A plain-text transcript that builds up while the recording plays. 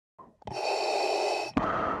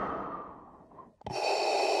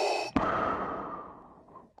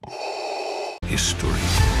history.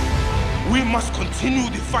 We must continue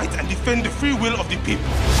the fight and defend the free will of the people.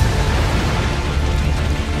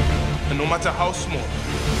 And no matter how small,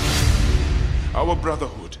 our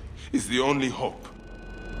brotherhood is the only hope.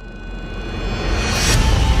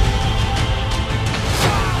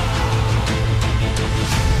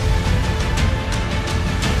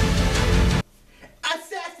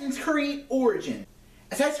 Assassin's Creed Origins.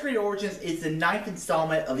 Assassin's Creed Origins is the 9th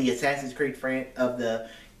installment of the Assassin's Creed of the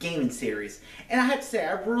gaming series. And I have to say,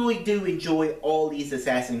 I really do enjoy all these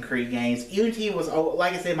Assassin's Creed games. Unity was,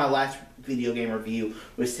 like I said in my last video game review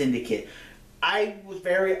with Syndicate, I was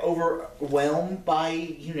very overwhelmed by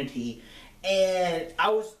Unity. And I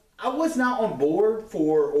was not on board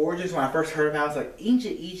for Origins when I first heard about it. I was like,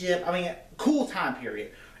 ancient Egypt, I mean, cool time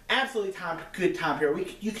period. Absolutely good time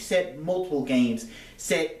period. You could set multiple games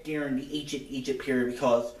set during the ancient Egypt period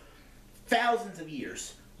because thousands of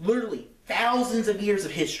years, literally thousands of years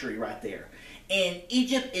of history right there. And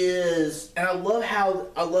Egypt is, and I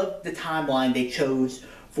love the timeline they chose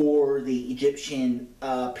for the Egyptian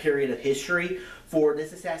period of history for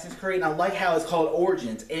this Assassin's Creed. And I like how it's called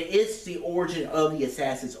Origins. And it is the origin of the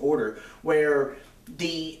Assassin's Order, where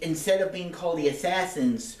instead of being called the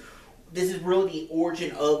Assassins, this is really the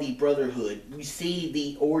origin of the Brotherhood. We see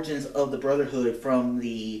the origins of the Brotherhood from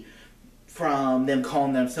them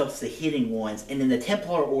calling themselves the Hidden Ones. And then the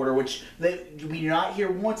Templar Order, which we do not hear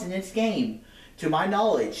once in this game, to my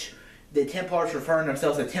knowledge, the Templars referring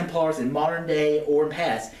themselves as Templars in modern day or in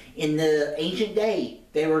past. In the ancient day,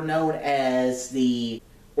 they were known as the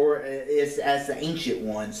Ancient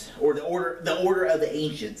Ones, or the Order of the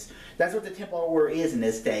Ancients. That's what the Templar Order is in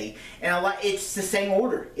this day, and it's the same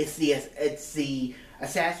order. It's the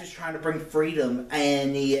Assassins trying to bring freedom,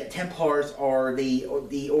 and the Templars are the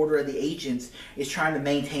Order of the Ancients is trying to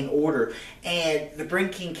maintain order. And to bring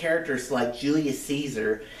king characters like Julius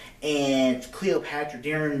Caesar and Cleopatra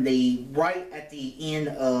right at the end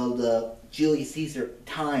of the Julius Caesar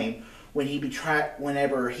time,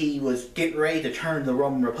 whenever he was getting ready to turn the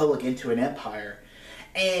Roman Republic into an empire.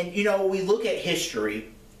 And we look at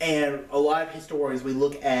history, and a lot of historians we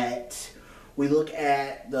look at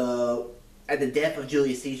the death of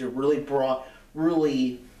Julius Caesar really brought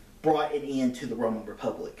an end to the Roman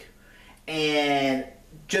Republic. And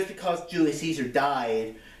just because Julius Caesar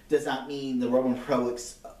died does not mean the Roman Republic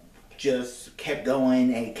just kept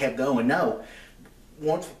going and kept going. No.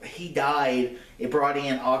 Once he died, it brought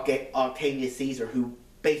in Octavius Caesar, who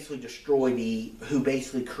basically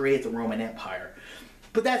created the Roman Empire.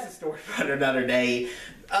 But that's a story for another day.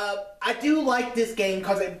 I do like this game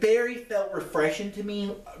because it felt refreshing to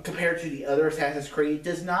me compared to the other Assassin's Creed.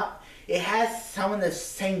 It has some of the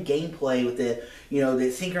same gameplay with the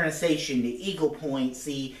synchronization, the eagle points,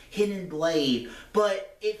 the hidden blade,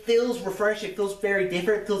 but it feels refreshing. It feels very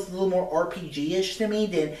different. It feels a little more RPG-ish to me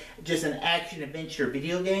than just an action-adventure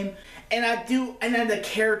video game. And then the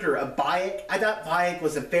character of Bayek, I thought Bayek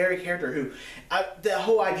was a very character who, the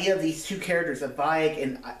whole idea of these two characters, of Bayek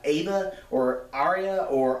and Ava, or Arya,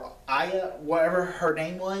 or Aya, whatever her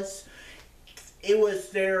name was, it was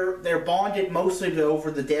they're bonded mostly over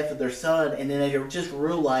the death of their son, and then they just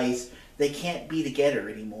realize they can't be together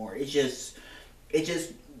anymore. It just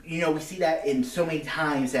we see that in so many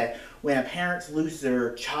times that when a parents lose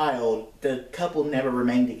their child, the couple never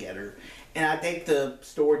remain together. And I think the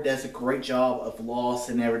story does a great job of loss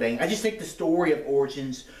and everything. I just think the story of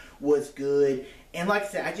Origins was good. And like I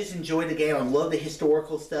said, I just enjoyed the game. I love the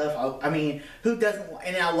historical stuff. I mean, who doesn't?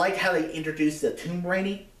 And I like how they introduced the tomb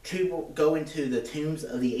raiding to go into the tombs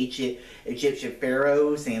of the ancient Egyptian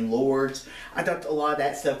pharaohs and lords. I thought a lot of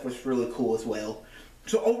that stuff was really cool as well.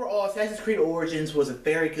 So overall, Assassin's Creed Origins was a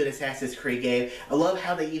very good Assassin's Creed game. I love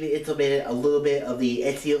how they even implemented a little bit of the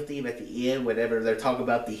Ezio theme at the end, whenever they're talking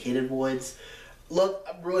about the Hidden Woods. I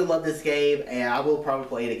really love this game, and I will probably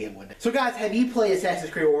play it again one day. So guys, have you played Assassin's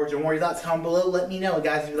Creed Origins? What are your thoughts? Comment below. Let me know. And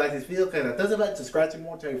guys, if you like this video, click that thumbs up button, subscribe to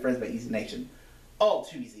more, tell your friends about Easy Nation. All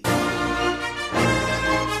too easy.